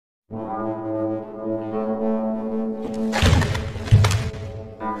Who's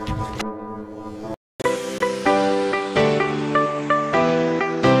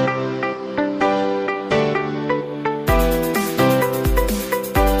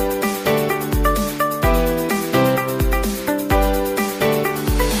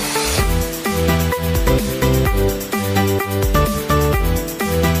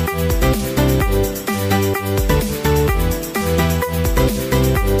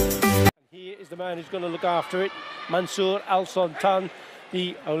going to look after it, Mansour Al-Sultan,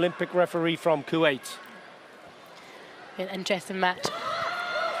 the Olympic referee from Kuwait. An interesting match.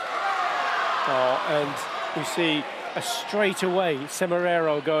 Oh, and you see a straightaway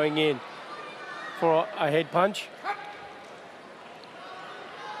Semeraro going in for a head punch.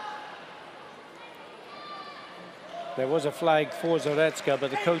 There was a flag for Zaretska, but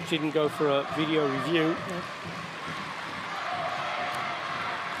the coach didn't go for a video review. No.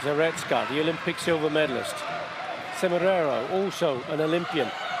 Zaretska, the Olympic silver medalist. Semeraro, also an Olympian.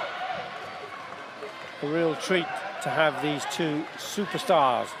 A real treat to have these two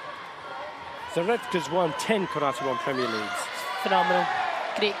superstars. Zaretska's won 10 Karate One Premier Leagues. Phenomenal.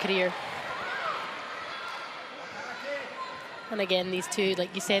 Great career. And again, these two,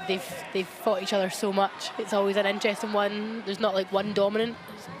 like you said, they've fought each other so much. It's always an interesting one. There's not like one dominant.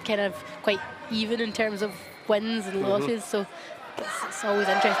 It's kind of quite even in terms of wins and losses. So it's always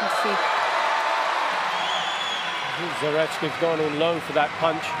interesting to see. Zaretska's gone in low for that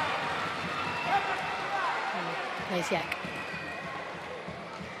punch. Nice yak.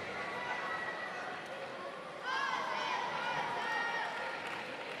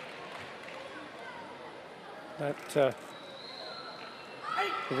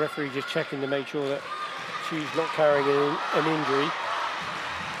 The referee just checking to make sure that she's not carrying an injury.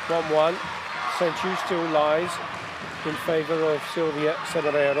 1-1. Senchu still lies in favour of Silvia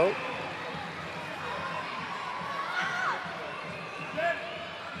Semeraro.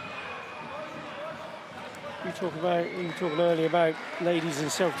 You were talking earlier about ladies in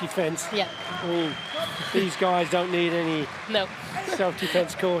self-defence. Yeah. I mean, these guys don't need any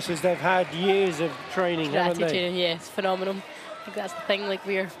self-defence courses. They've had years of training, haven't they? Training, yeah, it's phenomenal. I think that's the thing, like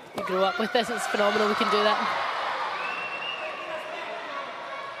we grow up with this, it's phenomenal we can do that.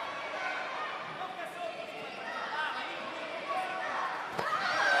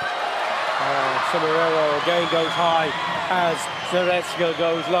 Semeraro again goes high as Zaretska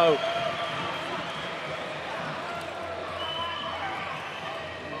goes low.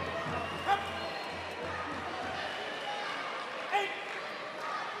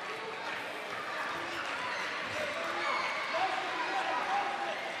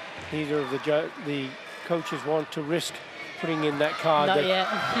 Neither of the coaches want to risk putting in that card. Not yet.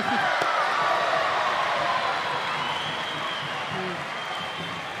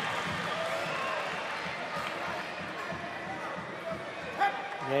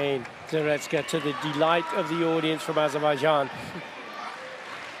 Again, Zaretska to the delight of the audience from Azerbaijan.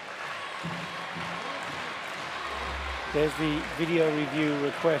 There's the video review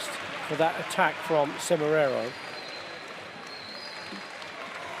request for that attack from Semeraro.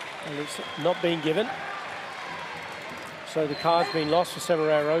 And it's not being given. So the card's been lost for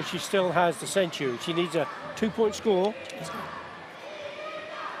Semeraro. She still has the Senchu. She needs a 2-point score.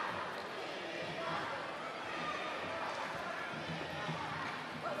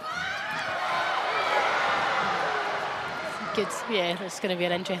 Good. Yeah, it's going to be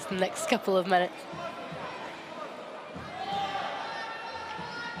an interesting next couple of minutes.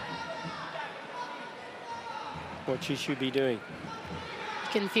 What she should be doing.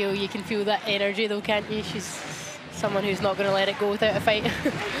 You can feel that energy though, can't you? She's someone who's not going to let it go without a fight.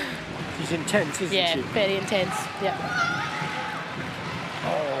 She's intense, isn't she? Yeah, very intense. Yeah.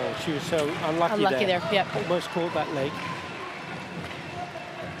 Oh, she was so unlucky there. Yeah. Almost caught that leg.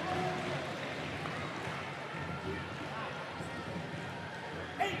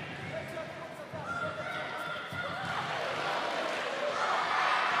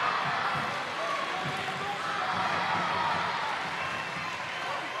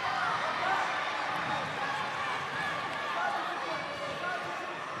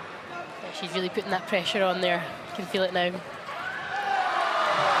 She's really putting that pressure on there. You can feel it now.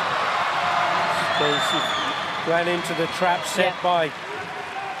 She ran into the trap set by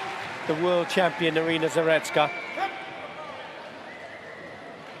the world champion Irina Zaretska.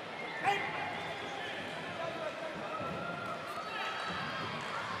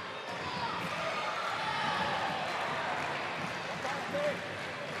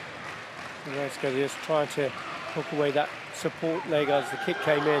 Zaretska just trying to hook away that support leg as the kick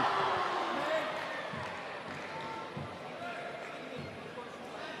came in.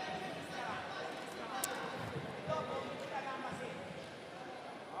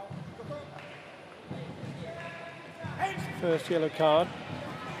 first yellow card.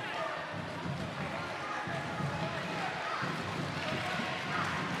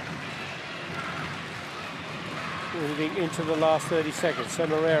 Moving into the last 30 seconds.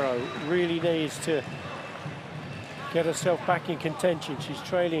 Semeraro really needs to get herself back in contention. She's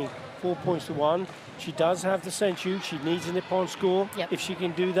trailing 4 points to 1. She does have the senchu. She needs a Nippon score. Yep. If she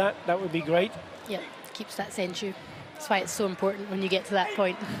can do that, that would be great. Yep, keeps that senchu. That's why it's so important when you get to that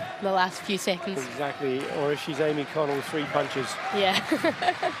point in the last few seconds. Exactly. Or if she's Amy Connell, 3 punches. Yeah.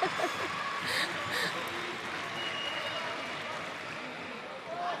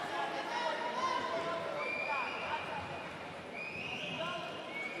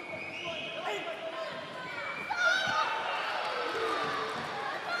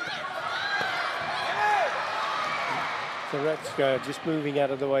 Zaretska just moving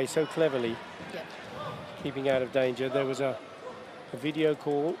out of the way so cleverly, Yep. keeping out of danger. There was a video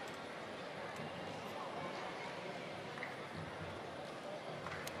call.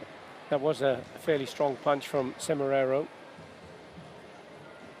 That was a fairly strong punch from Semeraro.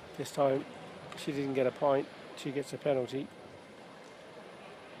 This time she didn't get a point, she gets a penalty.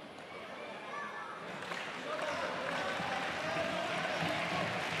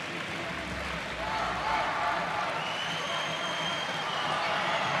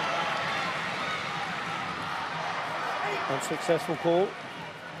 Unsuccessful call.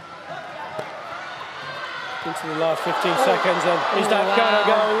 Into the last 15 seconds, and is that gonna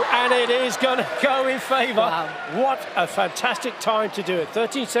go? And it is gonna go in favour. Wow. What a fantastic time to do it.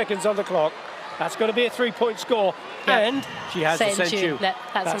 13 seconds on the clock. That's going to be a 3-point score, and she has the senchu.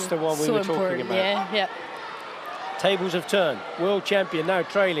 That's the one we were talking about. Yeah. Tables have turned. World champion now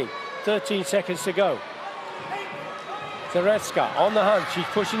trailing. 13 seconds to go. Zaretska on the hunt. She's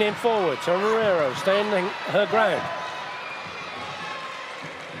pushing in forward. Semeraro staying her ground.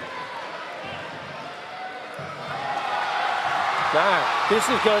 Now, this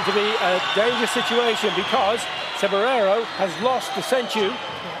is going to be a dangerous situation because Semeraro has lost the senchu.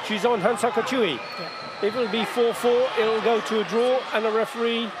 She's on Hansakachui. If it'll be 4-4, it'll go to a draw, and the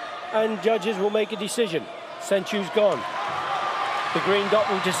referee and judges will make a decision. Senchu's gone. The green dot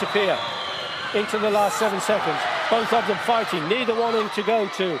will disappear. Into the last 7 seconds. Both of them fighting, neither wanting to go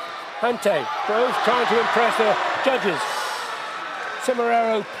to Hante. Both trying to impress the judges.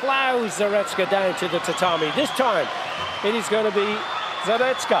 Semeraro plows Zaretska down to the tatami. This time, it is going to be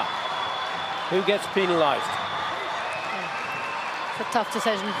Zaretska who gets penalised. It's a tough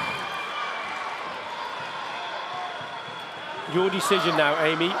decision. Your decision now,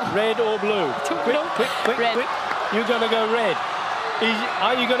 Amy. Red or blue? Quick. Red. You're going to go red.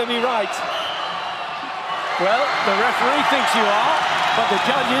 Are you going to be right? Well, the referee thinks you are, but the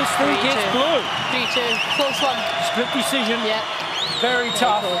judges think it's blue. 3-2. Close one. Split decision. Yeah. Very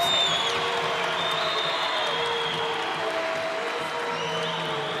tough. Close.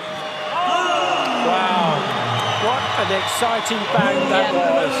 Wow, what an exciting bang that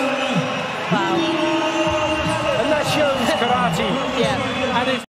was.